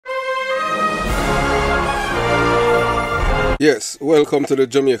Yes, welcome to the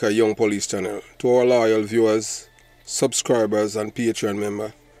Jamaica Young Police channel. To our loyal viewers, subscribers and Patreon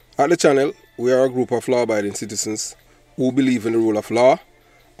members. At the channel, we are a group of law-abiding citizens who believe in the rule of law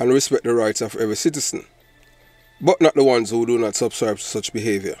and respect the rights of every citizen, but not the ones who do not subscribe to such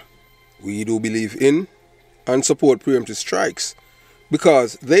behavior. We do believe in and support preemptive strikes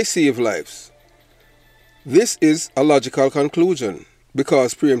because they save lives. This is a logical conclusion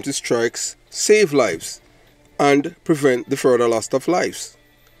because preemptive strikes save lives and prevent the further loss of lives.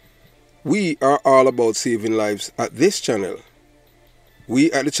 We are all about saving lives at this channel.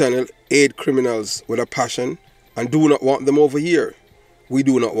 We at the channel aid criminals with a passion and do not want them over here. We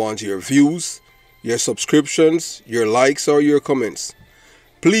do not want your views, your subscriptions, your likes or your comments.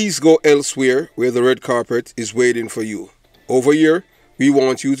 Please go elsewhere where the red carpet is waiting for you. Over here, we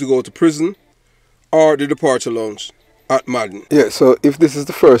want you to go to prison or the departure lounge at Madden. Yeah, so if this is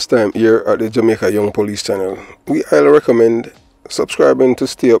the first time here at the Jamaica Young Police channel, we highly recommend subscribing to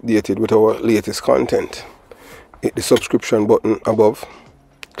stay updated with our latest content. Hit the subscription button above,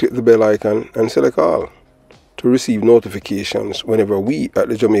 click the bell icon and select all to receive notifications whenever we at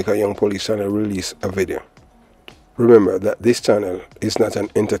the Jamaica Young Police channel release a video. Remember that this channel is not an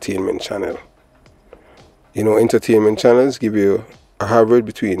entertainment channel. You know, entertainment channels give you a average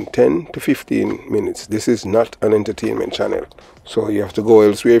between 10 to 15 minutes. This is not an entertainment channel, so you have to go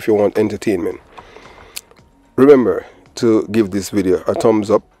elsewhere if you want entertainment. Remember to give this video a thumbs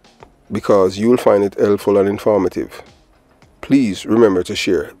up because you will find it helpful and informative. Please remember to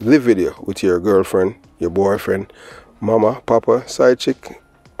share the video with your girlfriend, your boyfriend, mama, papa, side chick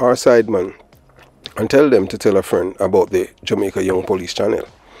or side man, and tell them to tell a friend about the Jamaica Young Police channel.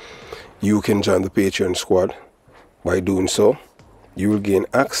 You can join the Patreon squad. By doing so, you will gain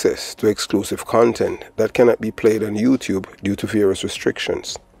access to exclusive content that cannot be played on YouTube due to various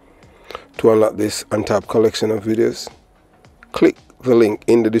restrictions. To unlock this untapped collection of videos, click the link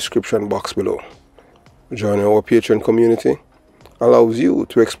in the description box below. Joining our Patreon community allows you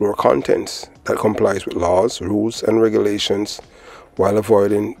to explore contents that complies with laws, rules and regulations while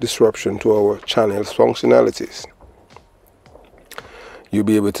avoiding disruption to our channel's functionalities. You'll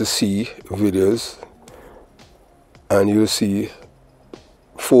be able to see videos and you'll see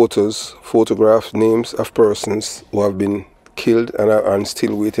photographs, names of persons who have been killed and are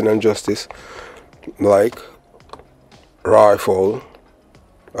still waiting on justice, like Rifle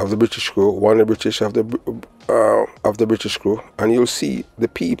of the British crew, one of the British of the British crew, and you'll see the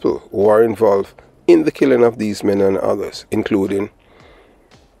people who are involved in the killing of these men and others, including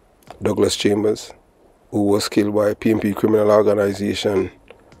Douglas Chambers, who was killed by PMP criminal organization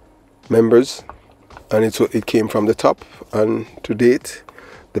members, and it came from the top, and to date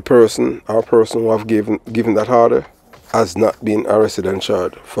the person who have given that order has not been arrested and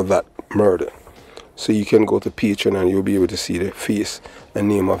charged for that murder. So you can go to Patreon and you'll be able to see the face and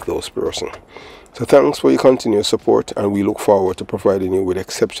name of those persons. So thanks for your continued support, and we look forward to providing you with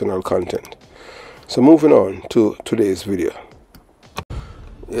exceptional content. So moving on to today's video.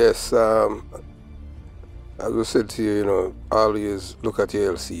 Yes, as I said to you, always look at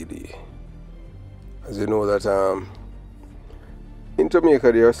your LCD. As you know that in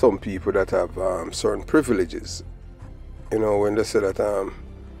Jamaica there are some people that have certain privileges. When they say that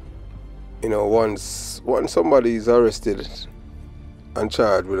once somebody is arrested and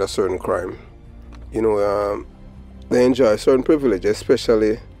charged with a certain crime, they enjoy certain privileges,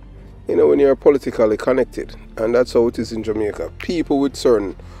 especially when you're politically connected, and that's how it is in Jamaica. People with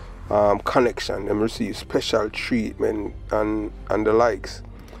certain connection, them receive special treatment and the likes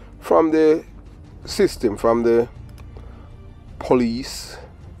from the system, from the police,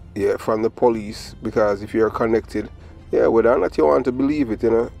 because if you're connected, whether or not you want to believe it,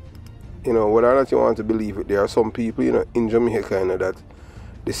 whether or not you want to believe it, there are some people, in Jamaica, that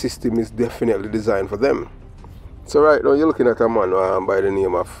the system is definitely designed for them. So right now you're looking at a man by the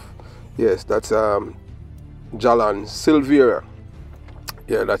name of, yes, that's Jolyan Silvera.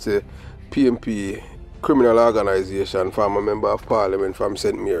 Yeah, that's a PMP criminal organization, former member of parliament from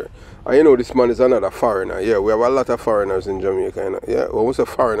St. Mary. And this man is another foreigner. Yeah, we have a lot of foreigners in Jamaica. Yeah, when we say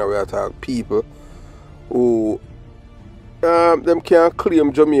foreigner, we are talking people who them can't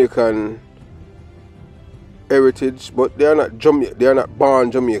claim Jamaican heritage, but they are not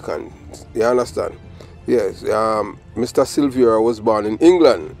born Jamaicans. You understand? Yes, Mr. Silvera was born in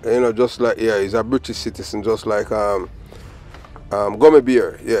England. Just like, he's a British citizen, just like Gummy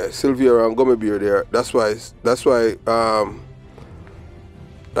Bear. Yeah, Silvera and Gummy Bear there. That's why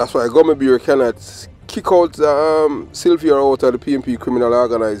Gummy Bear cannot kick out Silvera out of the PMP criminal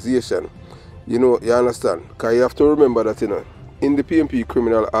organization. You understand? Because you have to remember that, in the PMP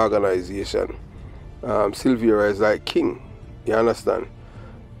criminal organization, Silvera is like king. You understand?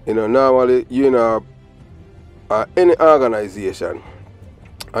 You know, normally, you know, any organization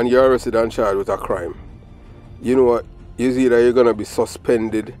and you're arrested and charged with a crime, you know what? It's either you're going to be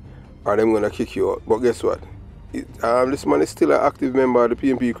suspended or they're going to kick you out. But guess what? This man is still an active member of the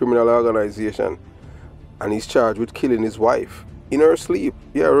PNP criminal organization, and he's charged with killing his wife in her sleep.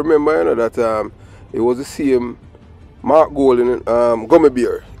 Yeah, remember, you know, that it was the same Mark Golden, gummy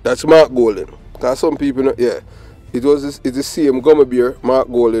bear. That's Mark Golden. Because some people know, yeah. It's the same gummy bear, Mark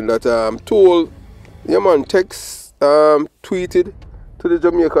Golden, that told, yeah man, tweeted to the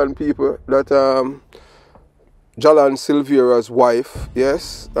Jamaican people that Jolyan Silvera's wife,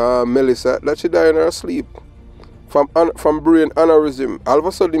 yes, Melissa, that she died in her sleep from brain aneurysm. All of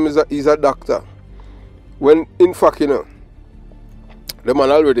a sudden he's a doctor. When in fact, you know, the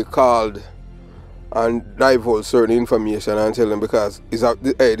man already called and divulged certain information and tell them, because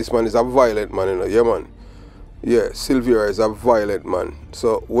hey, this man is a violent man, you know, yeah man. Yeah, Silvera is a violent man.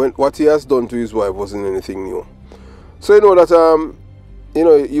 So what he has done to his wife wasn't anything new. So you know that you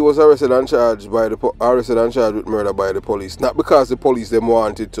know, he was arrested and charged with murder by the police. Not because the police them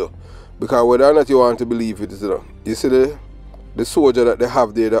wanted to, because whether or not you want to believe it, you know, you see the soldier that they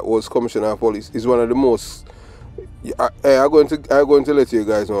have there that was commissioner of police is one of the most. I'm going to let you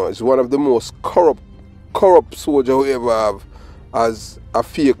guys know, it's one of the most corrupt soldier we ever have as a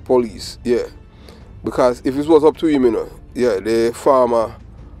fake police. Yeah. Because if it was up to him, you know, yeah, the farmer,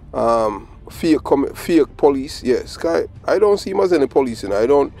 fake police, yes. I don't see him as any police, you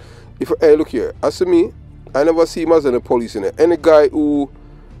know. Hey, look here, as to me, I never see him as any police, you know. Any guy who,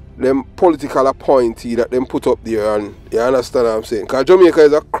 them political appointee that them put up there, and you understand what I'm saying? Because Jamaica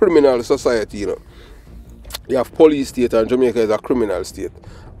is a criminal society, you know. You have police state and Jamaica is a criminal state.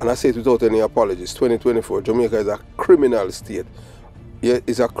 And I say it without any apologies, 2024, Jamaica is a criminal state. Yeah,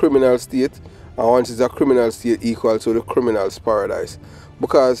 it's a criminal state. And once it's a criminal state, equal to the criminal's paradise.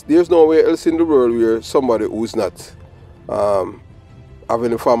 Because there's nowhere else in the world where somebody who's not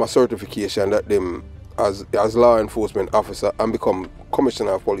having a form of certification that them as law enforcement officer and become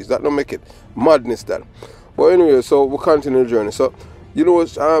commissioner of police, that don't make it madness that. But anyway, so we'll continue the journey. So you know,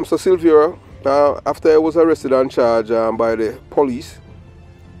 so Silvera, after he was arrested and charged by the police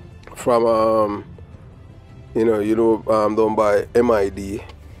from done by MID.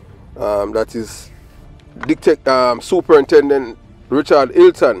 That is Superintendent Richard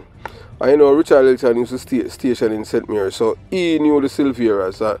Hilton. I know Richard Hilton used to station in St. Mary, so he knew the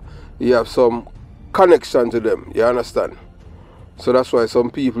Silveras. He have some connection to them, you understand? So that's why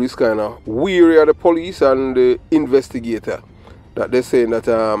some people is kind of weary of the police and the investigator. That they're saying that,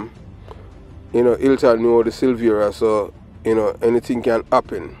 you know, Hilton knew the Silveras, so, you know, anything can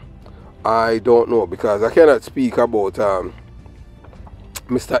happen. I don't know, because I cannot speak about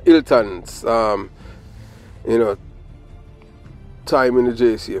Mr. Hilton's, you know, time in the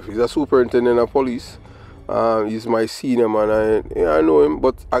JCF. He's a superintendent of police. He's my senior man. I know him,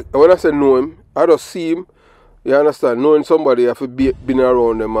 but when I say know him, I just see him. You understand? Knowing somebody, you have to been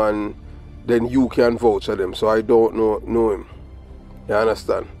around them, and then you can vouch for them. So I don't know him. You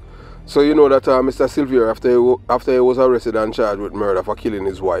understand? So you know that Mr. Silvera, after he was arrested and charged with murder for killing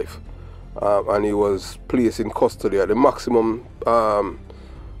his wife, and he was placed in custody at the maximum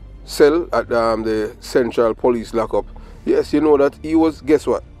cell at the Central Police lockup. Yes, you know that he was, guess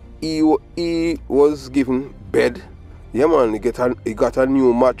what? He was given bed. Yeah man, he got a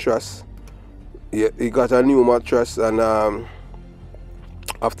new mattress. Yeah, he got a new mattress, and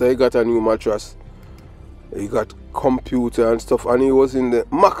after he got a new mattress, he got computer and stuff, and he was in the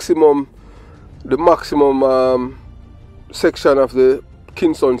maximum section of the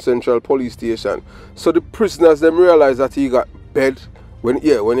Kingston Central Police Station. So the prisoners them realized that he got bed. When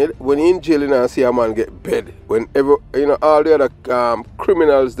he in jail, and see a man get bed. Whenever, you know, all the other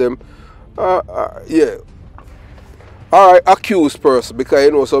criminals them, yeah, alright, accused person, because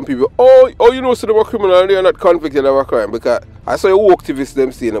you know some people, oh you know, so they were criminal and they are not convicted of a crime, because I saw a walktivist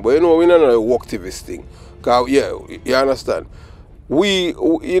them saying, but you know, we don't know a walktivist thing. Cause yeah, you understand. You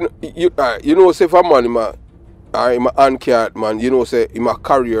know, say if a man I'm a uncared man, you know, say I'm a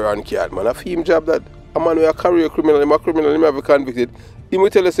career uncared man. I feel him job that a man with a career criminal, I'm a criminal, him have a convicted. He will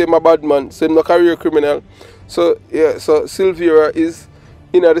tell us say I'm a bad man, say I'm a career criminal. So yeah, so Silvera is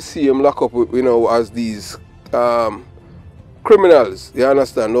in the same lockup, you know, as these criminals, you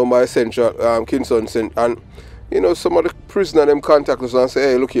understand, known by Central Kingston, and you know, some of the prisoners them contact us and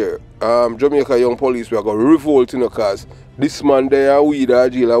say, hey, look here, Jamaica Young Police, we are going to revolt, you know, because this man there, we the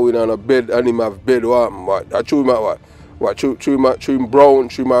jail, we on a bed, and him have bed, what? I chew him at what? Chew him brown,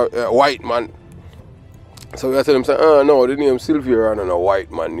 chew him white man. So we tell him, say, no, the name Silvera and a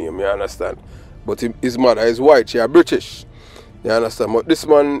white man name, you understand? But his mother is white, she is British. You understand? But this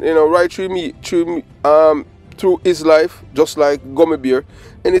man, you know, right through his life, just like gummy bear,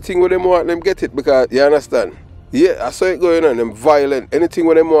 anything where them want them get it, because you understand? Yeah, I saw it going on, them violent, anything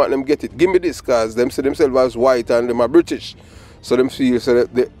where them want them get it. Give me this, cause them see themselves as white and them are British. So them feel so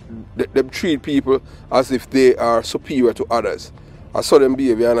that they treat people as if they are superior to others. I saw them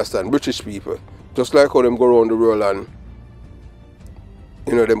behave, you understand? British people. Just like how them go around the world and,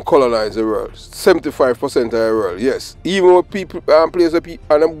 you know, them colonize the world. 75% of the world, yes. Even when people places where people,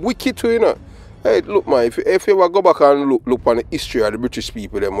 and them wicked too, you know. Hey, look man, if you ever go back and look on the history of the British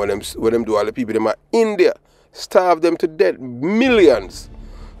people, them when them do all the people, them are India, starve them to death, millions.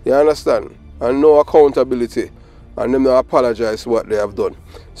 You understand? And no accountability. And them not apologize for what they have done.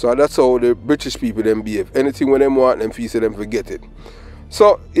 So that's how the British people them behave. Anything when them want them feel say them forget it.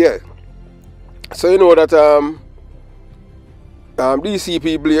 So yeah. So you know that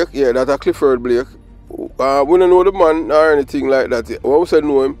DCP Blake, yeah, that a Clifford Blake. We don't know the man or anything like that. When we say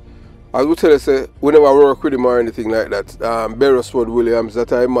know him, I will tell you say we never work with him or anything like that. Beresford Williams,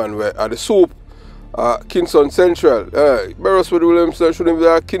 that a man where at the soup, Kingston Central. Beresford Williams shouldn't be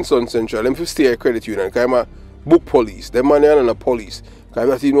at Kingston Central. Them 50 a credit union. Kind of book police. Them man are not police.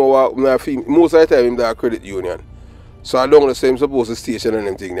 Because you know what, most of the time they're a credit union. So I don't understand supposed to station and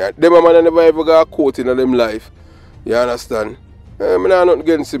anything. Them man never ever got caught in them life. You understand? I'm not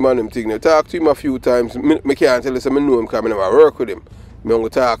against him and them thing. I talk to him a few times. I can't tell you I know him because I never work with him. I only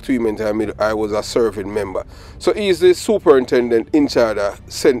talk to him until I was a serving member. So he's the superintendent in charge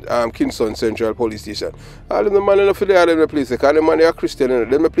of Kingston Central Police Station. All them man enough for the place because them man are Christian.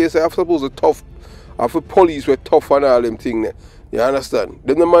 Them place I suppose the tough. And for police were tough and all them things. You understand?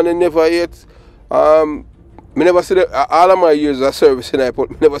 Then the man never yet. Me never see them, all of my years of service in airport,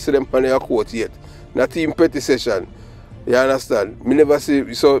 me never see them on their court yet. Not even petty session. You understand? Me never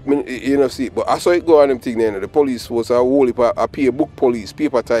see, so you know see. But I saw it go on them thing there. The police was a whole heap of a book police,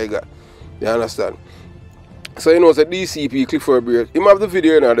 paper tiger. You understand? So you know it's a DCP Clifford Beard. Him have the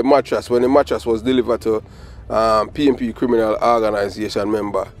video now, the mattress, when the mattress was delivered to PMP criminal organization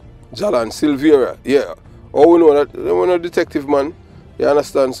member. Jolyan Silvera, yeah. Oh, we know that we're not detective man. You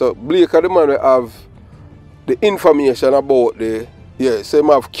understand? So Blake are the man we have the information about the so him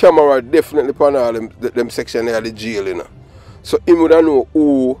have camera definitely upon all them section there of the jail, you know. So him would know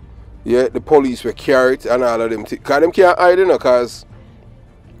who the police were carried and all of them things. Because them can't hide, you know, cause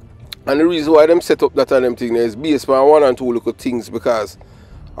and the reason why them set up that and them thing is based on one and two little things, because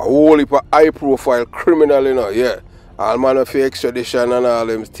a whole heap of high profile criminal, you know, yeah. All manner of extradition and all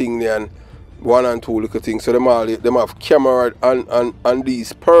them things there and one and two little things. So them have camera and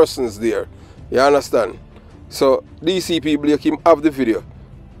these persons there. You understand? So DCP Blake him have the video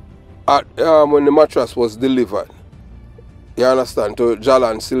at when the mattress was delivered. You understand? To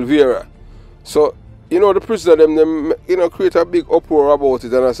Jolyan Silvera. So you know the prisoner them you know create a big uproar about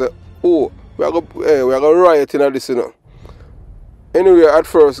it, and I said, oh, we are gonna riot in this, you know. Anyway, at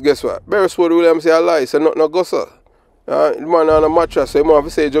first, guess what? Beresford Williams say a lie, so not no gossip. The man on a mattress, so you have to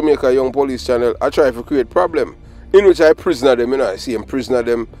say Jamaica Young Police Channel, I try to create problem. In which I prisoner them, you know, I see him prisoner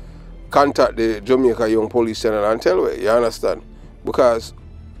them, contact the Jamaica Young Police Channel and tell you understand? Because,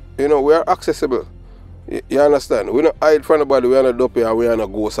 you know, we are accessible. You understand? We don't hide from nobody, we are not dopey and we are not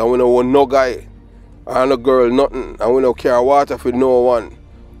ghost, and we don't want no guy, and no girl, nothing, and we don't care water for no one.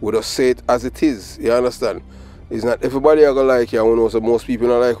 We just say it as it is, you understand? It's not everybody are gonna like you, and we know so most people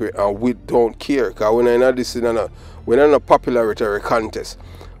don't like it, and we don't care, because we're not in this, we're not in a popularity contest.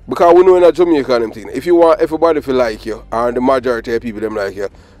 Because we know in a Jamaica and them thing, if you want everybody to like you, and the majority of people them like you,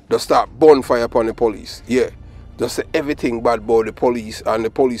 just start bonfire upon the police. Yeah. Just say everything bad about the police, and the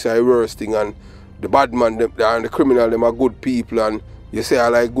police are the worst thing, and the bad man them, and the criminal them are good people, and you say I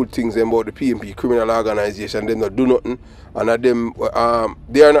like good things about the PMP criminal organization, they not do nothing, and them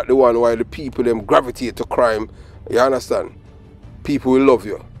they are not the one why the people them gravitate to crime. You understand? People will love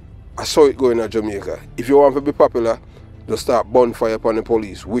you. I saw it going to Jamaica. If you want to be popular, just start bonfire upon the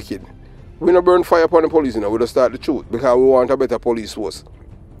police. Wicked. We don't burn fire upon the police, you know. We just start the truth because we want a better police force.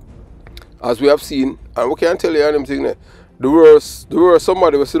 As we have seen, and we can't tell you anything there. The worst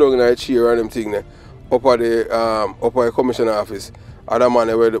somebody was sitting in a chair and them thing there, up at the commissioner office. Other man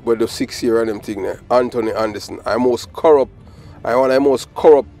with the 6 year and them thing there. Anthony Anderson. I want the most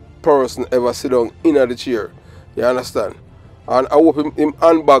corrupt person ever sit down in the chair. You understand? And I hope him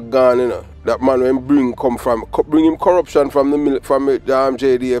handbag gone, you know. That man when bring him corruption from the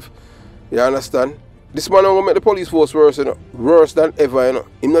JDF. You understand? This man will make the police force worse, you know. Worse than ever, you know.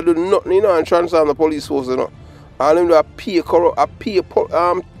 Him not do nothing, you know, and transform the police force, you know. All him do a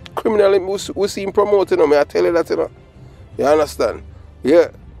criminal we see him promoting, you know. I tell you that, you know. You understand?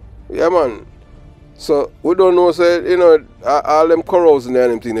 Yeah. Yeah, man. So we don't know, say, you know, all them corals and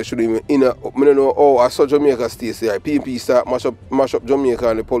them thing they should even in a, I don't know, oh, I saw Jamaica stay say PNP start mash up Jamaica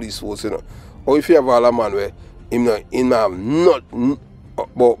and the police force, you know. Or if you have all a man where him have not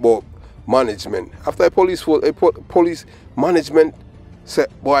but management. After a police force, police management say,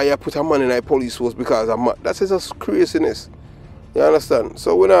 boy, you put a man in a police force because of that's just craziness. You understand?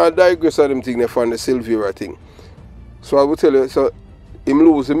 So when I digress on them thing, they find the Silvera thing. So I will tell you, so him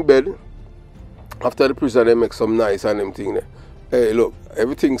lose in bed. After the prison, they make some nice and them thing there. Hey, look,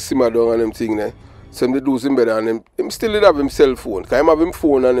 everything simmer down and them thing there. So him lose in bed and him still did have him cell phone. Cause him have him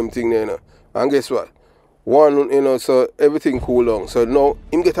phone and them thing there, you know. And guess what? One, you know, so everything cool down. So now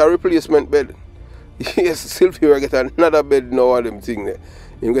him get a replacement bed. Yes, Silvera get another bed now and them thing there.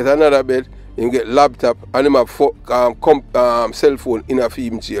 Him get another bed, him get laptop, and him have cell phone in a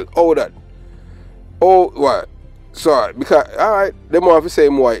film jail. How that? Oh, what? Sorry, because, alright, them have to say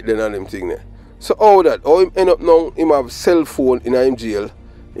him white then and them thing there. So how that? How him end up now, him have cell phone in him jail,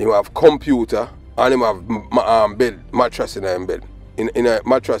 him have computer, and him have bed, mattress in him bed. In a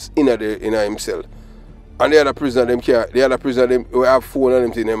mattress in him cell. And the other prisoner them can't, the other prisoner them we have phone and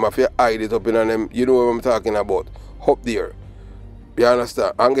them thing, them have to hide it up in them, you know what I'm talking about. Up there. You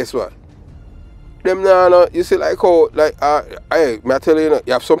understand? And guess what? Them now, you see like how, like, I tell you,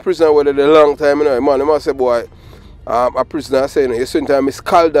 you have some prisoner where they're a long time, you know, man, they must say, boy, a prisoner say, you know, you see time Miss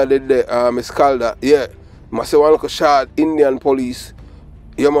Calder did there, Miss Calder, yeah, must say one look shot Indian police,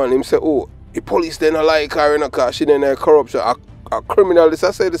 yeah man, him say, oh, the police they not like her, you know, cause she didn't corruption, a criminal, this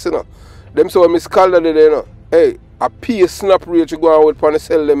I say this, you know. Them say when Miss Calder did there, you know, hey, a pay snap rate you go on with for the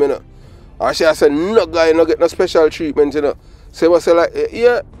sell them, you know. And she said, no guy, no get no special treatment, you know. So he must say like,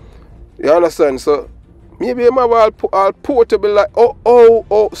 yeah, you understand, so maybe him have all portable like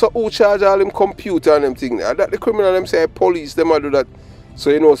so who charge all them computer and them thing there? That the criminal them say police them do that.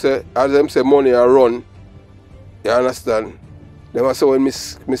 So you know say as them say money are run. You understand? Them say when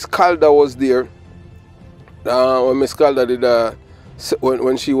Miss Calder was there, when Miss Calder did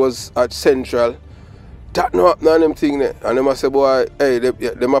when she was at Central, that no happen on them thing there. And them say boy, hey,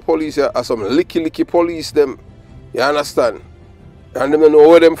 them a police here are some licky police them. You understand? And them don't know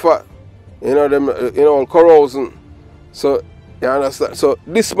where them for. You know them, you know, corrosion. So you understand. So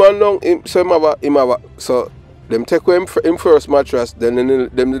this man now, so them take away him first mattress, then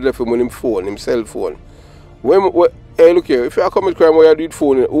them left him with him phone, him cell phone. Hey look here, if you commit crime where you do it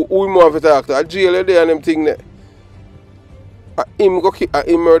phone, who him have to talk to? A jail there and them thing there. Him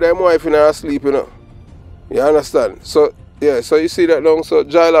murder him wife in her sleep, you know. You understand? So yeah, so you see that now. So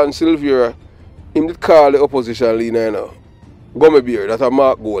Jolyan Silvera, him did call the opposition leader, you know. Gummy beer, that a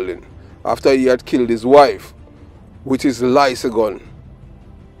Mark Golden. After he had killed his wife, which is Lysagon.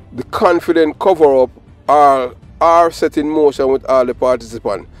 The confident cover-up are set in motion with all the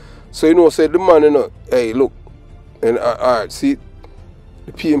participants. So you know, say the man, you know, hey look, and alright, see,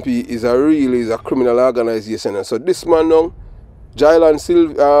 the PNP is a criminal organization. And so this man now, Jolyan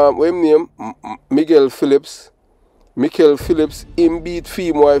Silvera, what him name? Michael Phillips, him beat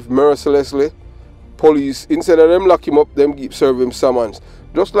female wife mercilessly. Police, instead of them lock him up, them keep serving him summons.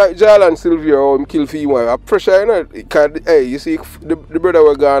 Just like Jolyan Silvera or him kill female. I pressure, you know, hey, you see the brother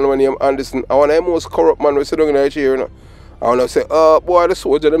were gone when him Anderson. I want the most corrupt man we sit down in the chair, you know. I want to say, boy, the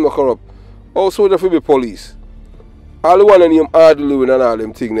soldier them not corrupt. Oh, soldier for be police. All the one in him Adlewin and all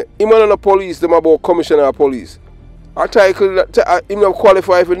them things. Him and the police, them about commissioner of police. I title that him not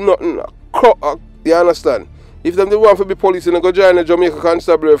qualify for nothing. You understand? If them the one for be police, you know, go join the Jamaica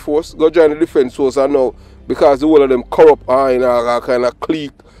Constabulary Force, go join the defense force and now. Because the whole of them corrupt in all kind of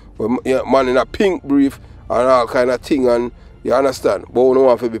clique, man in a pink brief and all kind of thing, and you understand. But we don't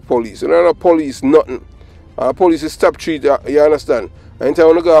want to be police. You know, not police, nothing. And police is stop treat, you understand. And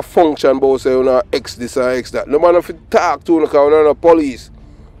when you go a function, but say you know X this or X that. No man have to talk to you because we're not police.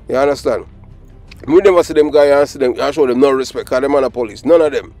 You understand? We never see them guys and see them and show them no respect because them are not police. None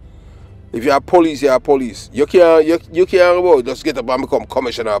of them. If you are police, you are police. You can't about just get up and become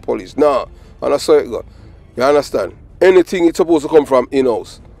commissioner of police. No. And that's how it goes. You understand? Anything it's supposed to come from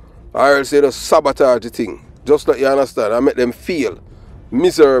in-house. I will say just sabotage the thing. Just like you understand. I make them feel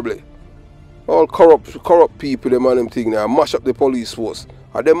miserably. All corrupt people, them and them thing now. Mash up the police force.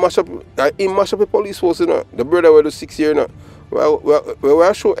 And they mash up the police force, you know. The brother will do 6 years, you know. We're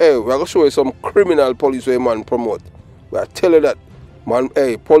going to show you some criminal police where man promote. We'll tell you that. Man,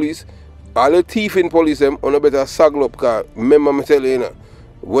 hey, police, all the thief in police, them, on a better saddle up, because remember me tell you, you know,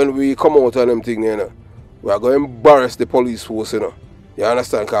 when we come out on them thing, you know, we are going to embarrass the police force, you know. You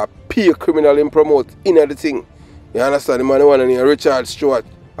understand? Because peer criminal in promote in the thing. You understand? The man one and Richard Stewart.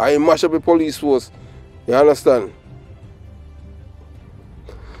 I mash up the police force. You understand?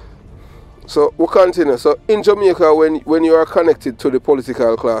 So we continue. So in Jamaica, when you are connected to the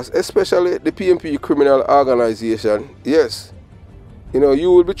political class, especially the PNP criminal organization, yes, you know,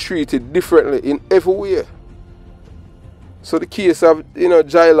 you will be treated differently in every way. So the case of, you know,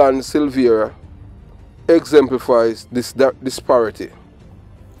 Jolyan Silvera exemplifies this disparity.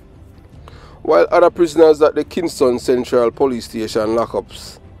 While other prisoners at the Kingston Central Police Station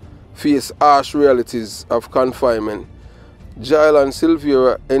lockups face harsh realities of confinement, Jolyan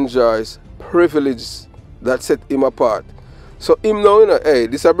Silvera enjoys privileges that set him apart. So him now, you know, hey,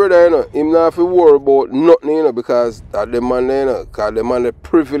 this a brother, you know, him not have to worry about nothing, you know, because that the man, you know, because the man the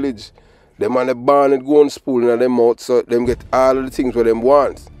privilege, the man the born and go on school in them mouth, so them get all of the things what them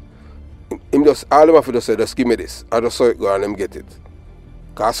want. Him just, all them have to just say, just give me this. I just saw it go and them get it.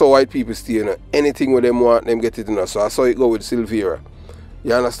 Because I saw white people still, you know, anything what them want, them get it, you know. So I saw it go with Silvera.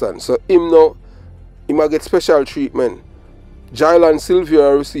 You understand? So him now, he might get special treatment. Jolyan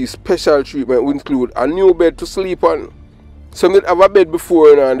Silvera receives special treatment, which include a new bed to sleep on. Some did have a bed before,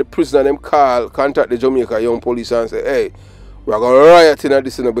 you know, and the prisoner them contact the Jamaica Young Police and say, hey, we're going to riot in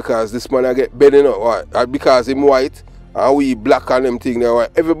this, you know, because this man I get bed, you know, why? Because him white and we black and them thing there.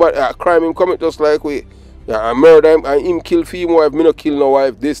 Everybody crime him commit just like we. Yeah, and murder him and him kill him wife, me no kill no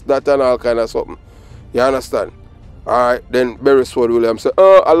wife, this, that and all kind of something. You understand? Alright, then Beresford Williams say,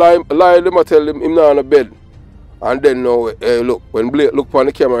 oh, I lie them, I tell him not on a bed. And then now, hey, look, when Blake look on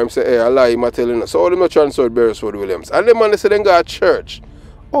the camera, him say, hey, I lie, him I tell him. So all them not transferred Beresford Williams. And them man they say they go to church.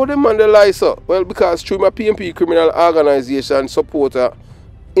 Oh, them man they lie, so. Well, because through my PNP criminal organization supporter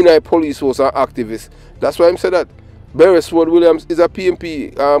in a police force and activist. That's why him say that. Beresford Williams is a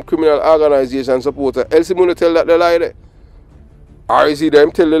PNP criminal organization supporter. Else him gonna tell that they lie there. Or is he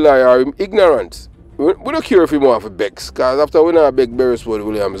them tell the lie or him ignorant? We don't care if he want to beg. Because after we not beg Beresford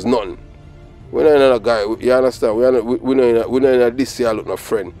Williams, none. We're not another guy, you understand? We're not in this year look no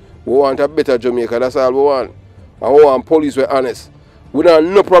friend. We want a better Jamaica, that's all we want. And we want police we're honest. We don't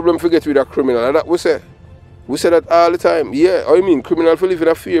have no problem to get with a criminal. And that we say. We say that all the time. Yeah, I mean criminal for live in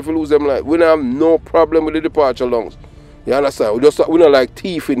a fear for lose them life. We don't have no problem with the departure lungs. You understand? We don't like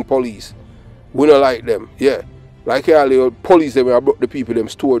thief in police. We don't like them. Yeah. Like all the police them brought the people them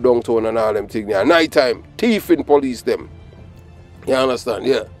store downtown and all them things there. Night time, thief in police them. You understand?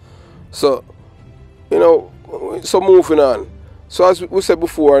 Yeah. So you know, so moving on. So as we said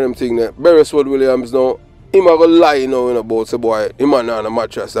before and them thing there, Beresford Williams now, him a go lie you know about say boy, him and on a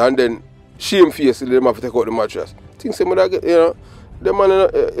mattress and then shamefacedly them have to take out the mattress. Things say that get, you know, the man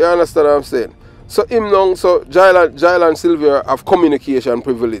you understand what I'm saying. So him now, so Jolyan Silvera have communication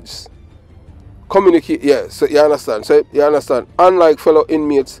privileges. Yeah, so you understand. So you understand. Unlike fellow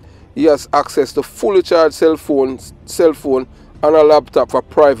inmates, he has access to fully charged cell phone and a laptop for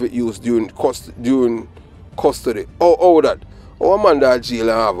private use during custody. Oh that. Oh, a man that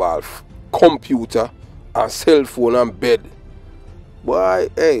jail and have a computer and cell phone and bed. Boy,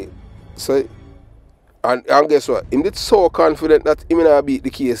 hey. So, and guess what? Him did so confident that he may not beat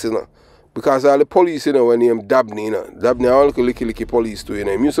the case, you know. Because all the police, you know, when him Dabney, you know. Dabney all licky police too, you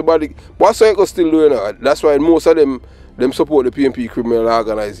know. Him somebody, but so he go still do, you know. That's why most of them support the PNP criminal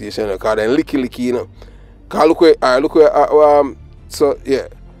organization, you know, because they licky, you know. So yeah,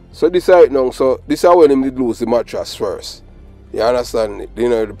 so this is it now. So this is when him did lose the mattress first. You understand? You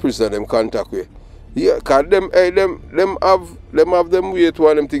know the prisoner them contact with. Yeah, cause them have them way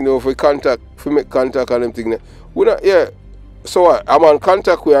to them thing now for contact, for make contact and them thing there. We not yeah. So what? I'm on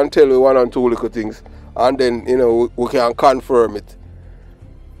contact with and tell you one and two little things, and then you know we can confirm it.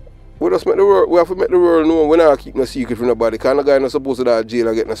 We just make the world. We have to make the world know. We not keep no secret from nobody. Cause the guy not supposed to that jail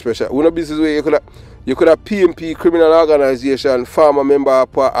and get no special. We no business where you could have PNP criminal organization, farmer member,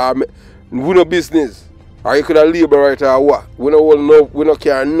 we no business. Or you could have labor right or what. We no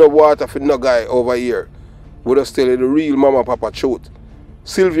carry no water for no guy over here. We just tell you the real mama papa truth.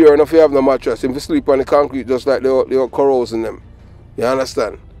 Silvera if you have no mattress, if you sleep on the concrete just like they corrosing them. You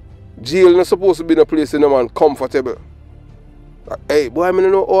understand? Jail not supposed to be no place in the man comfortable. Hey, boy, I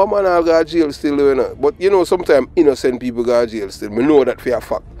mean, know, oh man, I'll go to jail still, you know. But you know, sometimes innocent people go to jail still. I know that for a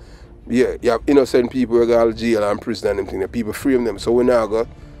fact. Yeah, you have innocent people who go to jail and prison and them thing. People frame them. So we now go,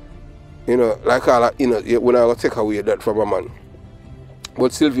 you know, like all that, you know, we now go take away that from a man.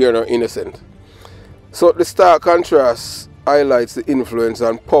 But Silvera not innocent. So the stark contrast highlights the influence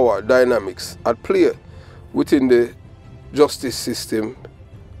and power dynamics at play within the justice system.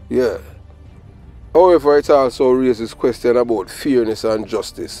 Yeah. However, it also raises questions about fairness and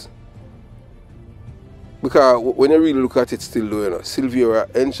justice. Because when you really look at it still, you know, Silvera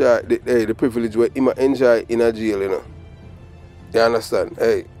enjoy the privilege where he enjoy in a jail, you know. You understand?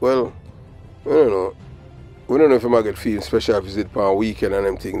 Hey, well, I don't know. we don't know if I might get film special visit per weekend and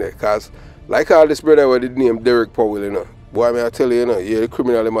them thing there. Cause like all this brother with the name Derek Powell, you know. Boy, I tell you, you know, you're the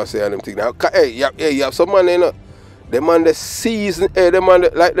criminal, they must say and them thing. Now, hey, you have some man, you know. The man that season, hey, the man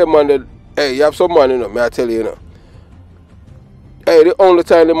that, like the man that, hey, you have some man, you know, I tell you, you know. Hey, the only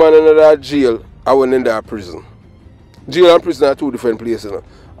time the man in that jail, I went in that prison. Jail and prison are two different places, you know.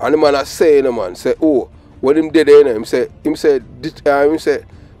 And the man I say, you know, man, say, oh, when him dead, you know, him say,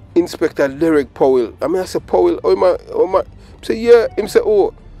 Inspector Derek Powell. I mean, I say, Powell, say, yeah, him say,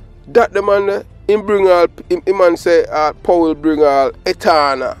 oh, that the man there, him bring all, him man say, Powell bring all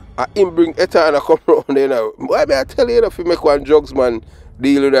Etana. Him bring Etana come around, you know. Why may I tell you, you know, if you make one drugs man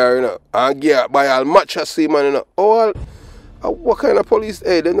deal with there, you know, and get buy all matches, man, you know. All, what kind of police?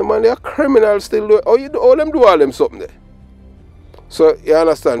 Hey, then the man, they are criminals still do it. All them do all them something there. So, you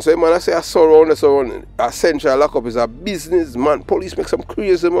understand? So, man, I say, I surround. A central lockup is a business, man. Police make some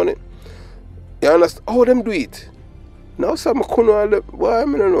crazy money. You understand? How them do it? Now, some couldn't, why, I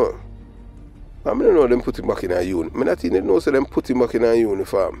don't know. I don't know them put him back in a uniform. I don't think they know so them put him back in a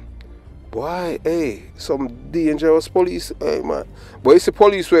uniform. Why, hey, some dangerous police, hey, man. But it's the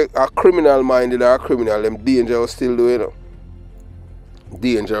police where are criminal minded or criminal, them dangerous still do, you know.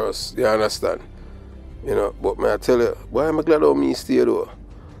 Dangerous, you understand? You know, but may I tell you, why am I glad how me stay though?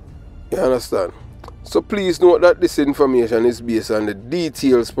 You understand? So please note that this information is based on the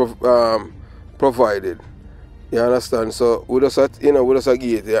details provided. You understand? So we just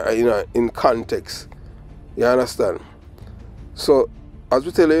get it, you know, in context. You understand? So as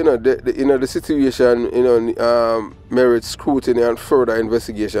we tell you, you know, the situation, you know, merits scrutiny and further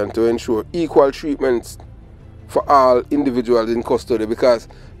investigation to ensure equal treatment for all individuals in custody, because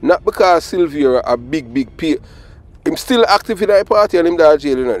not because Silvera a big peer, him still active in that party and him that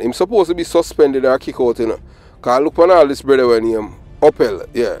jail, you know. Him supposed to be suspended or kicked out, you know. Cause look on all this brother when him Uppel,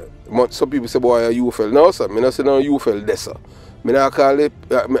 yeah. Some people say boy you fell. No sir, I say no you fell this sir. I not call it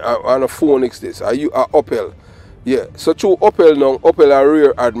on a phonics this. Are you Uppel? Yeah. So through Uppel now, Uppel a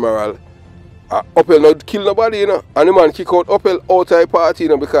rear admiral. Uppel not kill nobody, you know. And the man kick out Uppel out of the party, you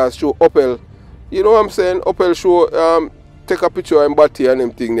know, because through Uppel, you know what I'm saying? Uppel show take a picture and body and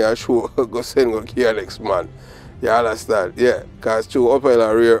them thing there, show go send go kill next man. You understand? Yeah. Cause through Uppel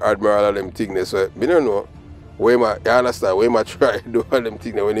a rear admiral and them thing there. So I don't know. You understand? Where I try to do all them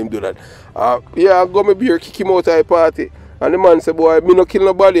things when him do that. Yeah, I go my beer kick him out of the party. And the man say, boy, me no kill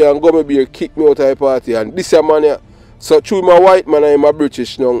nobody and go my beer kick me out of the party. And this a man here. So through my white man and my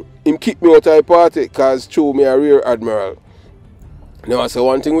British now, him kick me out of the party because through me a rear admiral. Now I say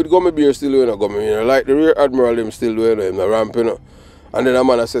one thing with go my beer still doing, you know, like the rear admiral him still doing, him the ramp, you know. And then the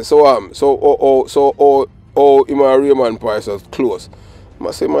man I say, him a rear man price was close. I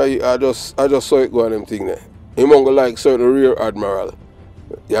say, I just saw it go on them thing there. Him go like certain rear admiral.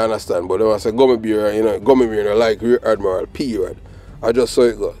 You understand? But then I say gummy beer, you know, gummy beer, you know, like rear admiral, period. I just saw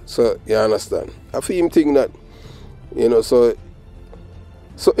it go. So you understand? I feel him think that, you know, so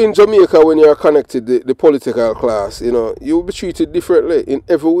in Jamaica when you are connected the political class, you know, you will be treated differently in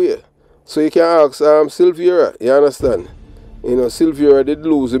every way. So you can ask Silvera, you understand? You know, Silvera did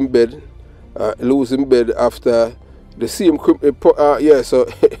lose in bed after the same yeah, so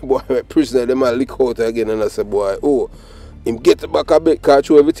boy, prisoner them a lick out again, and I say, boy, oh, him get back a bed, cause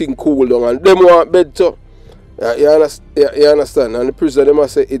show everything cool down, and them want bed too. You understand? And the prisoner them a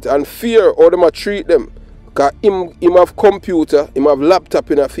say it's unfair how them a treat them. Cause him have computer, him have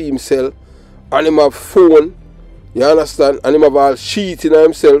laptop in a for himself, and him have phone, you understand? And him have all sheet in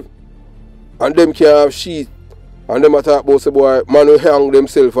himself, and them can't have sheet. And them a talk about say, boy, man will hang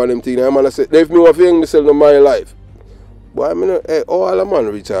themselves and them thing. And man I say, if me want to hang myself in my life. But I mean, hey, all the man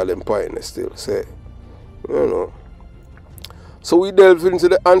reach all them point still, say, you know. So we delve into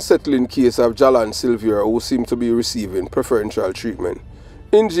the unsettling case of Jolyan Silvera, who seemed to be receiving preferential treatment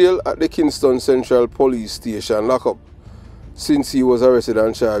in jail at the Kingston Central Police Station lockup since he was arrested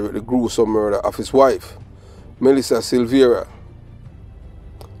and charged with the gruesome murder of his wife, Melissa Silvera.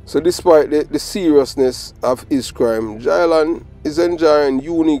 So despite the seriousness of his crime, Jolyan is enjoying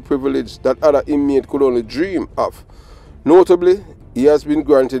unique privilege that other inmates could only dream of. Notably, he has been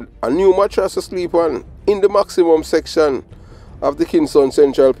granted a new mattress to sleep on in the maximum section of the Kingston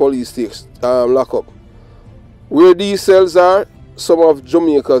Central Police Station lockup. Where these cells are, some of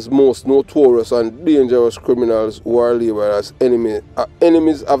Jamaica's most notorious and dangerous criminals who are labeled as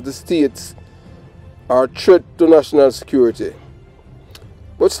enemies of the state are a threat to national security.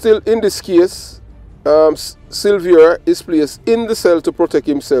 But still, in this case, Silvera is placed in the cell to protect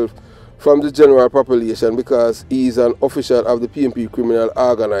himself from the general population because he is an official of the PNP criminal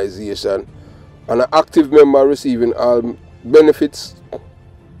organization and an active member receiving all benefits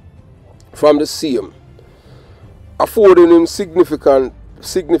from the same. affording him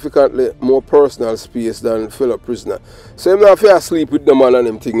significantly more personal space than fellow prisoner. So him not have to sleep with the man and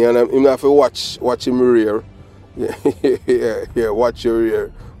them thing, and him not have to watch him rear. Yeah, watch your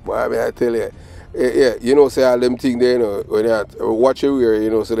rear. But I mean, I tell you, yeah, you know, say all them thing there, you know, when you watch your rear, you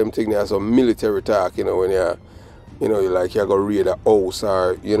know, so them thing there some military talk, you know, when you know, you like you go raid a house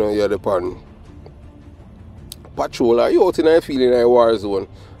or, you know, you're the pan patrol or you out in a feeling in a war zone,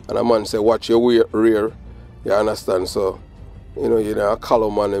 and a man say watch your rear, you understand? So, you know a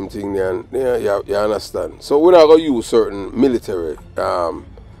column on them thing there, and you understand? So we're not gonna use certain military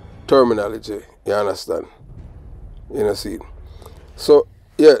terminology, you understand? You know, see. So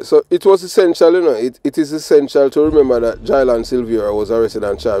yeah, so it was essential, you know, it is essential to remember that Jolyan Silvera was arrested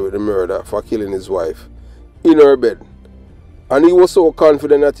and charged with the murder for killing his wife in her bed. And he was so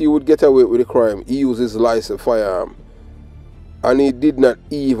confident that he would get away with the crime. He used his licensed firearm. And he did not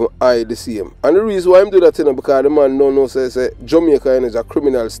even hide the same. And the reason why I'm doing that, you know, because the man don't know, say Jamaica is a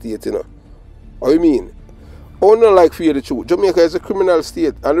criminal state, you know. What you mean? I don't like for you the truth. Jamaica is a criminal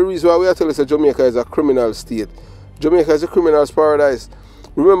state. And the reason why we are telling you Jamaica is a criminal state. Jamaica is a criminal's paradise.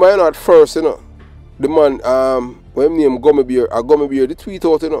 Remember, you know, at first, you know, the man, when his name Gummy Bear, the tweet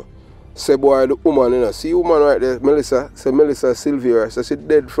out, you know, say, boy, the woman, you know, see the woman right there, Melissa Silvera, so she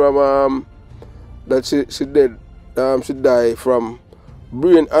dead from, she died from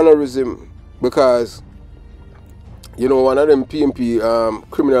brain aneurysm because, you know, one of them PMP,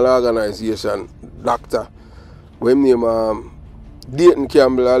 criminal organization, doctor, when his name, Dayton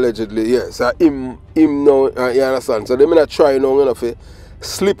Campbell allegedly, yes, so him now, you understand, so they may not try now, you know, for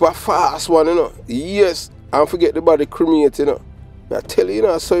slip a fast one, you know, yes, and forget the body cremate, you know. I tell you, you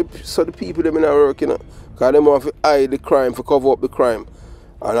know, so the people them in our work, you know, because they want to hide the crime, to cover up the crime.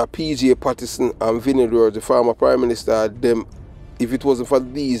 And a PJ Patterson and Vinnie George, the former Prime Minister, them, if it wasn't for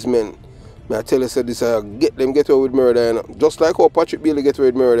these men, I tell you, said this, get away with murder, you know. Just like how Patrick Bailey get away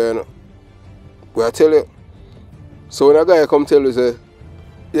with murder, you know. But I tell you, so when a guy come tell you, say,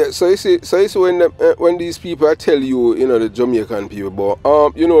 yeah, so you see when these people tell you, you know, the Jamaican people, but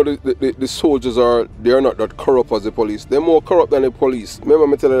you know, the soldiers they are not that corrupt as the police. They're more corrupt than the police. Remember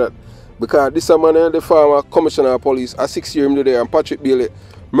me telling you that? Because this man, the former commissioner of police, a 6 year him today, and Patrick Bailey,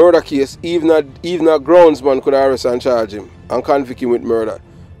 murder case, even a groundsman could arrest and charge him and convict him with murder.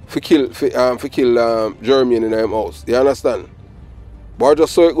 For kill Jeremy in them house. You understand? But I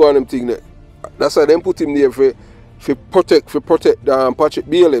just saw it go on them thing there. That's why they put him there for protect Patrick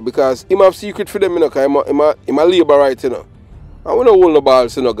Bailey, because him have secret for them, you know, because him a labor right, you know. And we don't hold no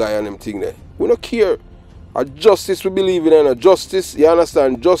balls, you know, guy and them thing there. We don't care. A justice we believe in, you know. Justice, you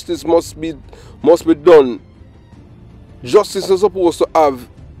understand? Justice must be done. Justice is supposed to have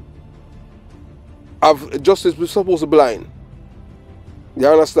justice is supposed to blind. You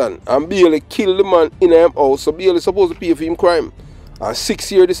understand? And Bailey killed the man in him house, so Bailey supposed to pay for him crime. And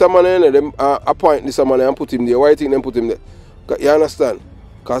 6 years this man, you know, them appoint this man and put him there. Why do you think them put him there? You understand?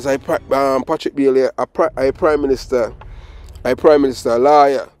 Because Patrick Bailey, a prime minister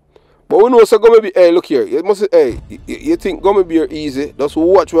lawyer. But we know so gonna be, hey, look here, you must say, hey, you think gonna be easy? Just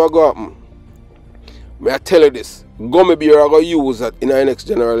watch what go happen. May I tell you this? Gonna be are gonna use that in our next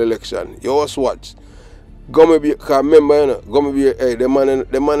general election. You just watch. Gonna be, cause remember, you know, gonna be, hey, the man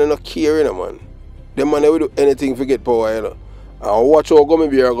not care, you know, man. The man will do anything to get power, you know. And watch how Gummy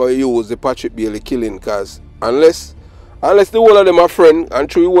Bear are going to use the Patrick Bailey killing, because unless the whole of them are friends, and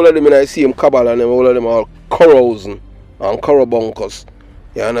through the whole of them, I see him cabal and them, all of them are carousing and carabunkers.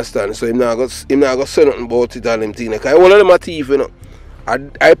 You understand? So him not going to say nothing about it and them things. Because all of them are thief, you know.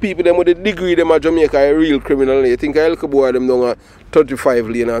 I people them with the degree, them are Jamaica, a real criminal. You think I look about them down 35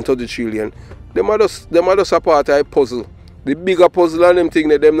 lane and 33 lane. Them are just a part of a puzzle. The bigger puzzle and them thing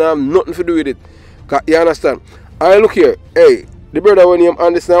that them not have nothing to do with it. You understand? I look here, hey, the brother when you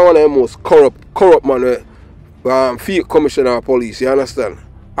understand one of the most corrupt man, field commissioner of police, you understand?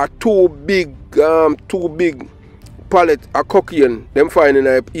 A two big pallet of cocaine, them find in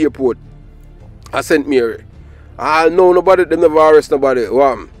the airport at St. Mary. I know nobody, them never arrest nobody.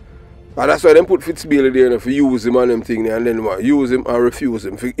 And that's why them put Fitzbailey there, you know, for use him and them thing there, and then use him and refuse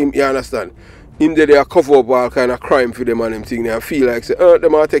him. For him, you understand? Him there, they cover up all kind of crime for them and them thing there, and feel like, say,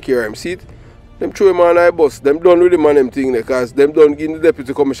 them will take care of him, see it? Them throw him on the bus. Them done with him and them thing there, because them done give the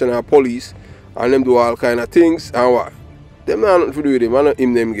deputy commissioner of police and them do all kind of things and what. Them not nothing to do with him and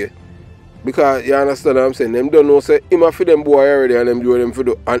him them get. Because you understand what I'm saying? Them don't know say him have for them boy already and them do what them for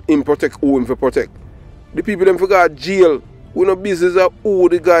do and him protect who him for protect. The people them forgot jail. We no business of who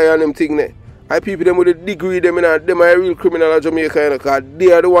the guy and them thing there. I people them with a degree them in them are a real criminal of Jamaica, you know, because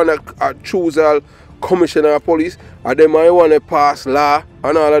they are the one that choose all commissioner of police and them are the one that pass law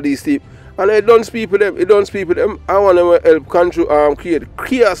and all of these things. And it don't speak with them. It don't speak with them. I want them to help control, create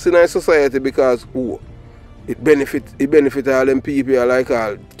chaos in our society because it benefit all them people like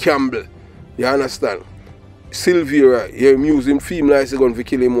Campbell. You understand? Silvera, you use him film like he's going to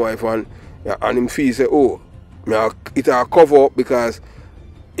kill him wife and him feel say, it a cover up because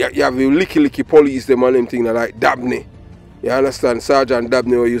you have the licky police them and them thing like Dabney. You understand? Sergeant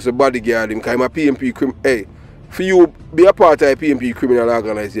Dabney who used to bodyguard him because I'm a PMP criminal. Hey, for you be a part of a PMP criminal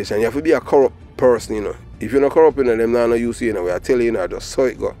organization, you have to be a corrupt person, you know. If you're not corrupt in them, now no use you know. I tell you, just so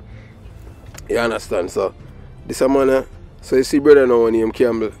it go. You understand? So this a man, so you see brother now name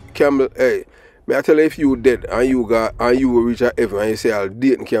Campbell. Campbell, hey, may I tell you if you dead and you will reach a heaven and you say I'll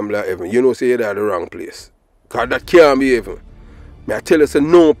date Campbell at heaven, you know say you're at the wrong place. Cause that can't be heaven. May I tell you say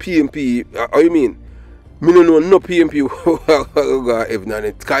no PMP, how you mean? Me no know no PMP who go to heaven and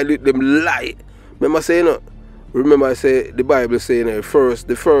it can't let them lie. Remember say no? Remember I say the Bible saying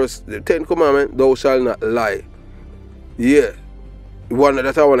the 10 commandment, thou shalt not lie. Yeah.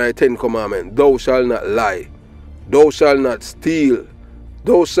 That's one of the 10 commandments. Thou shalt not lie. Thou shalt not steal.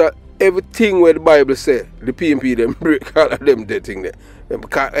 Thou shalt everything where the Bible say, the PMP them break all of them dead thing there.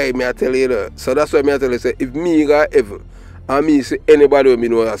 Because hey, me I tell you that. So that's why me I tell you say if me go heaven and me see anybody who me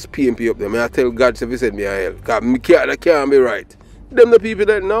know as PMP up there, me I tell God if he send me a hell. Because that can't be right. Them the people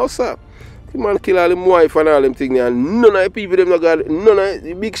that now, sir. The man kill all them wife and all them things and none of the people them not got none of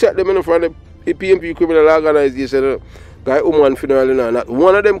the big shot them in front of the PMP criminal organization. Guy woman funeral, you know, not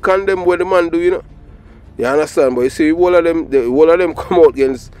one of them condemn what the man do, you know. You understand? But you see all of them come out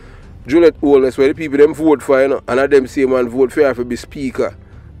against Juliet Holness where the people them vote for, you know, and them say man vote for her to be speaker.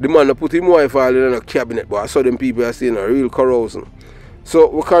 The man put him wife all in a cabinet, but I saw them people are saying a real corrosion. So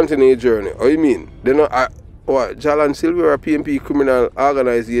we continue the journey. What you mean? They know Jolyan Silvera PMP criminal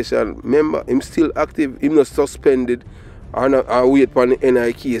organization member, him still active, him not suspended and wait for the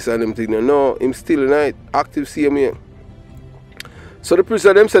NI case and them things. No, him still in active same here. So the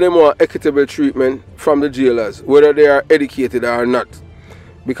prisoner them say they want equitable treatment from the jailers, whether they are educated or not.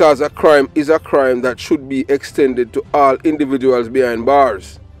 Because a crime is a crime that should be extended to all individuals behind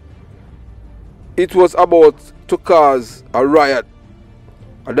bars. It was about to cause a riot.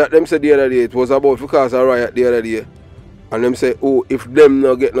 And that them said the other day, it was about to cause a riot the other day. And them say, if them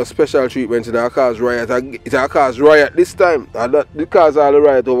not get no special treatment, it'll cause riot. It'll cause riot this time. And that because all the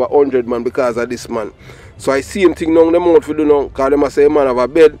riot over 100 man because of this man. So I see him think now them out for do now, because them say man have a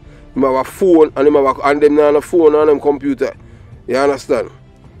bed, him have a phone, and them not on a phone and them computer. You understand?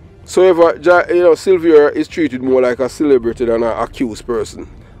 So Silvera is treated more like a celebrity than an accused person.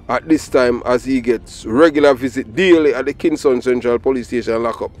 At this time, as he gets regular visit daily at the Kingston Central Police Station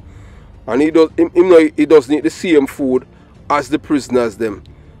lockup. And he does need the same food as the prisoners them.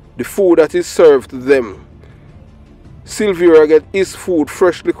 The food that is served to them. Silvera get his food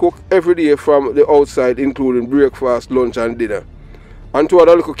freshly cooked every day from the outside, including breakfast, lunch and dinner. And to add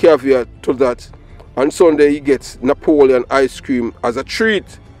a little caveat to that, on Sunday he gets Napoleon ice cream as a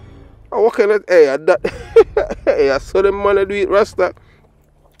treat. And what kind of I saw them man do it Rasta.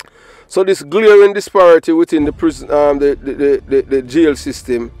 So this glaring disparity within the prison the jail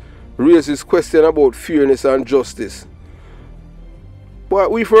system raises question about fairness and justice.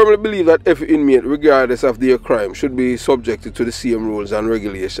 But we firmly believe that every inmate, regardless of their crime, should be subjected to the same rules and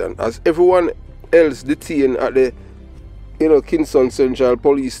regulations as everyone else detained at the Kingston Central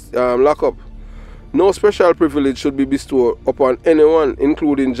Police lockup. No special privilege should be bestowed upon anyone,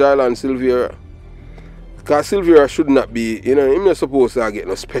 including Jolyan Silvera. Because Silvera should not be, him not supposed to get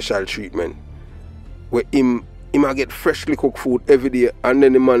no special treatment. Where him get freshly cooked food every day and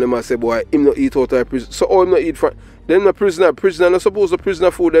then the man must say, boy, him not eat out of prison. So all him not eat from then the prisoner not supposed to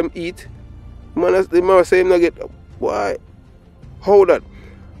prisoner food them eat. The man say him not get why? How that?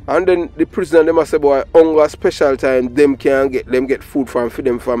 And then the prisoner they must say, boy, hunger special time, them can get food from for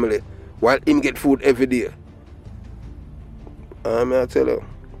them family. While him get food every day. I tell you.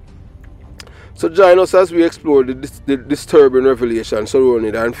 So join us as we explore the disturbing revelation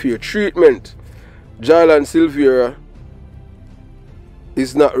surrounding the unfair treatment. Jolyan Silvera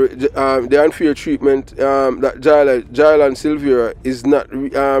is not the unfair treatment that Jolyan Silvera is not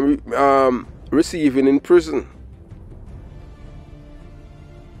receiving in prison.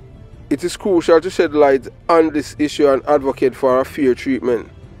 It is crucial to shed light on this issue and advocate for a fair treatment.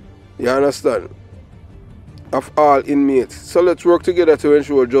 You understand? Of all inmates. So let's work together to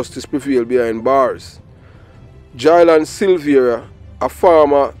ensure justice prevails behind bars. Jolyan Silvera, a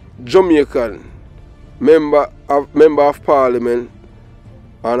former Jamaican member of Parliament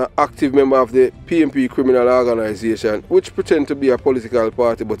and an active member of the PMP criminal organization, which pretend to be a political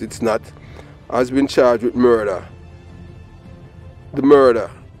party but it's not, has been charged with murder. The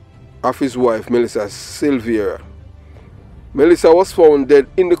murder of his wife, Melissa Silvera. Melissa was found dead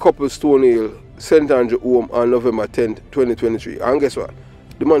in the couple's Stone Hill, St. Andrew home on November 10th, 2023. And guess what?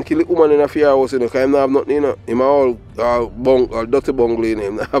 The man killed the woman in a fear house, because he don't have nothing, you know. Him all dirty bungle in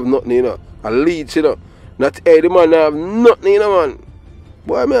him, have nothing, you know. A leech, you know. Not the man have nothing, you know, man.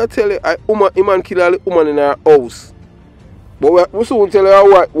 Boy, I tell you, the man killed all the woman in our house. But we soon tell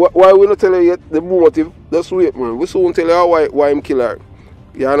you why we not tell you yet the motive. Just wait, man. We soon tell you why him kill her.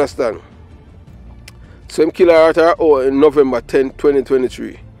 You understand? So him kill her at her home in November 10,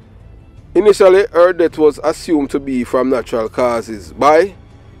 2023. Initially, her death was assumed to be from natural causes by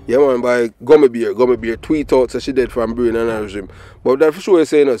gummy bear. Gummy bear tweet out that she dead from brain aneurysm. But that for sure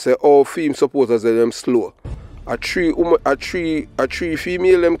saying say all female supporters are them slow. A three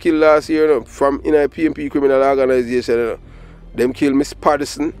female them killed last year, you know, from in a PMP criminal organization, you know. Them kill Miss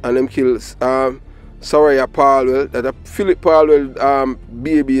Patterson and them kill Soraya Palwell, that a Philip Palwell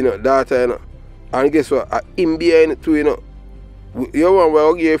baby, you know, daughter, you know. And guess what? Him behind it too, you know. You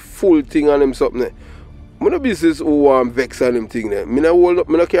want to get a full thing on him something there. I no business who want vex on him thing there. I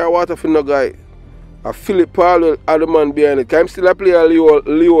no care water for no guy. A Philip Palwell are the man behind it. I'm still a play a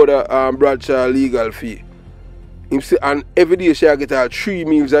Leoda Bradshaw legal fee. Him still, and every day she get her 3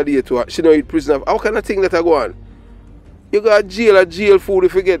 meals a day to her. She don't eat prison. How can I think that I go on? You got jail food, you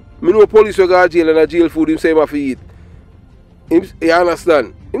forget. Me know police who got jail and a jail food, him say him have to eat. You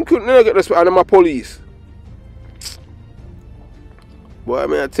understand? Him couldn't never get respect, and I'm a police.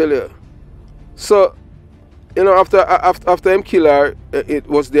 Boy, I tell you. So, you know, after him kill her, it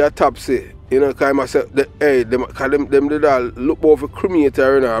was the autopsy. You know, because I said, hey, them did all look over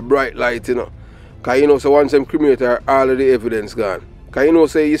cremator, you know, a bright light, you know. Because, you know, so once them cremator, all of the evidence gone. Because, you know,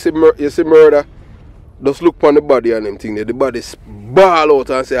 say, you see murder. Just look upon the body and them thing there. The body ball out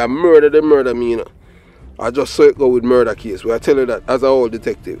and say, I murder me, you know. I just saw it go with murder case. Well, I tell you that as a whole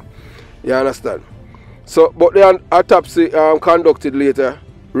detective. You understand? So, but the autopsy conducted later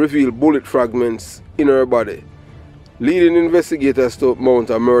revealed bullet fragments in her body, leading investigators to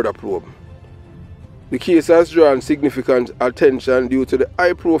mount a murder probe. The case has drawn significant attention due to the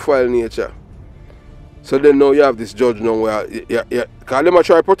high-profile nature. So then now you have this judge now where, because them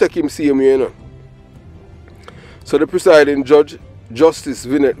try to protect him same way, you know. So the presiding judge, Justice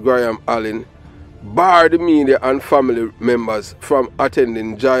Vinette Graham Allen, barred the media and family members from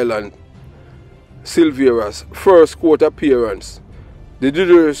attending Jolyan Silvera's first court appearance. The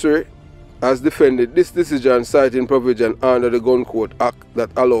judiciary has defended this decision, citing provision under the Gun Court Act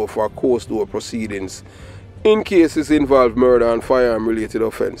that allow for closed-door proceedings in cases involve murder and firearm-related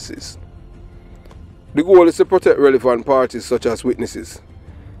offences. The goal is to protect relevant parties such as witnesses.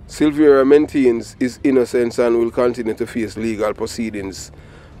 Silvera maintains his innocence and will continue to face legal proceedings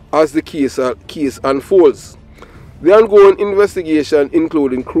as the case unfolds. The ongoing investigation,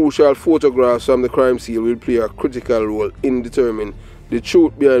 including crucial photographs from the crime scene, will play a critical role in determining the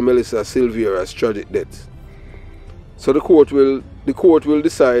truth behind Melissa Silvera's tragic death. So the court will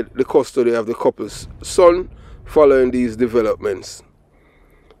decide the custody of the couple's son following these developments.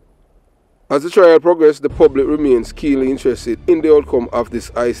 As the trial progresses, the public remains keenly interested in the outcome of this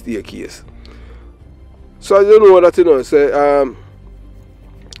high-stakes case. So as you know that, you know, say,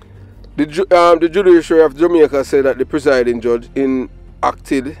 the judiciary of Jamaica said that the presiding judge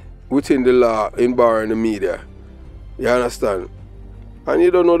acted within the law in barring the media. You understand? And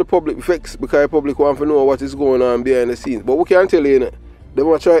you don't know the public vex because the public want to know what is going on behind the scenes. But we can't tell you, you know, they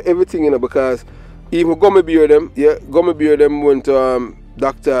want to try everything, you know, because even Gummy Bear them went to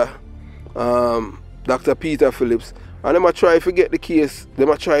Dr. Peter Phillips, and they might try to get the case. They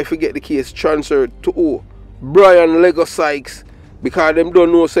might try to get the case transferred to who? Brian Lego Sykes, because them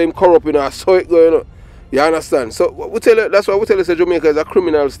don't know same corrupt, you know, so it going on. You understand? So we tell you, that's why we tell you that Jamaica is a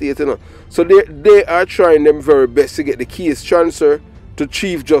criminal state, you know. So they are trying them very best to get the case transferred to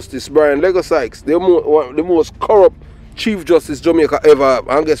Chief Justice Brian Lego Sykes, the most corrupt Chief Justice Jamaica ever have.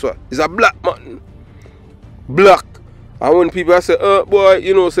 And guess what? He's a black man. Black. And when people say, boy,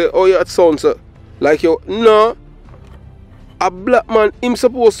 you know, say, oh, yeah, it sounds like you. No. A black man, him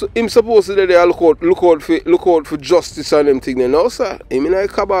supposed to they look out for justice and them thing. No, sir. Him in a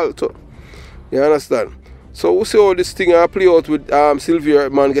cabal too. You understand? So we see how this thing play out with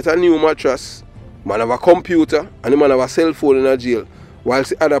Silvera. Man get a new mattress. Man have a computer. And the man have a cell phone in a jail.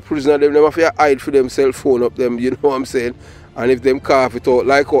 Whilst the other prisoners, them have to hide for them cell phone up them, you know what I'm saying? And if them carve it out,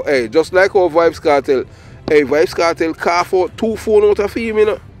 like how, hey, just like how Vibes Cartel. Hey, Vibes Cartel carve out 2 phone out of him, you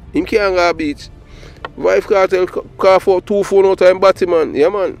know. Him can't go beach. Vibes Cartel carve out 2 phone out of him body, man. Yeah,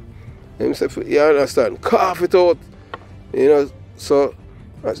 man. Him say, you understand? Carve it out. You know, so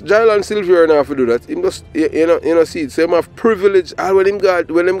Jolyan Silvera now have to do that. Him just, you know, see it. So him have privilege. And when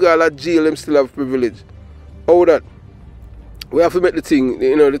him go at jail, him still have privilege. How that? We have to make the thing,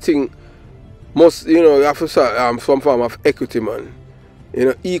 you know, the thing must, you know, you have to start some form of equity, man. You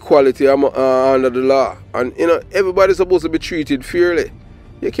know, equality under the law. And, you know, everybody's supposed to be treated fairly.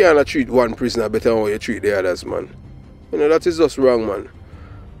 You cannot treat one prisoner better than how you treat the others, man. You know, that is just wrong, man.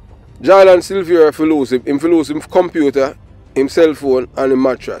 Jolyan Silvera, if you lose him computer, him cell phone, and him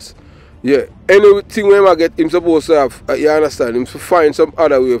mattress. Yeah, anything when I get him supposed to have, you understand, him to find some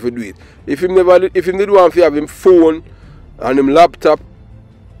other way to do it. If him did want to have him phone and him laptop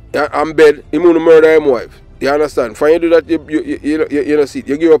and bed, him want to murder him wife. You understand? For you do that, you know, see,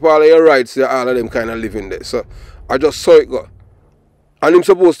 you give up all of your rights to all of them kind of living there. So I just saw it go. And him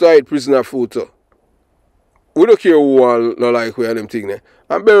supposed to hide prisoner food too. We don't care who want no like where them thing there.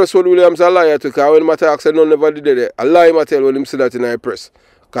 And Beresford Williams a liar too, because when him attack said none never did it. A lie him a tell when him say that in the press.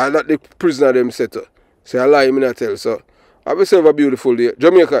 Because that the prisoner them set up. So a lie him in a tell. So have yourself a beautiful day.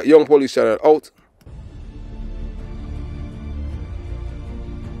 Jamaica Young Police Channel out.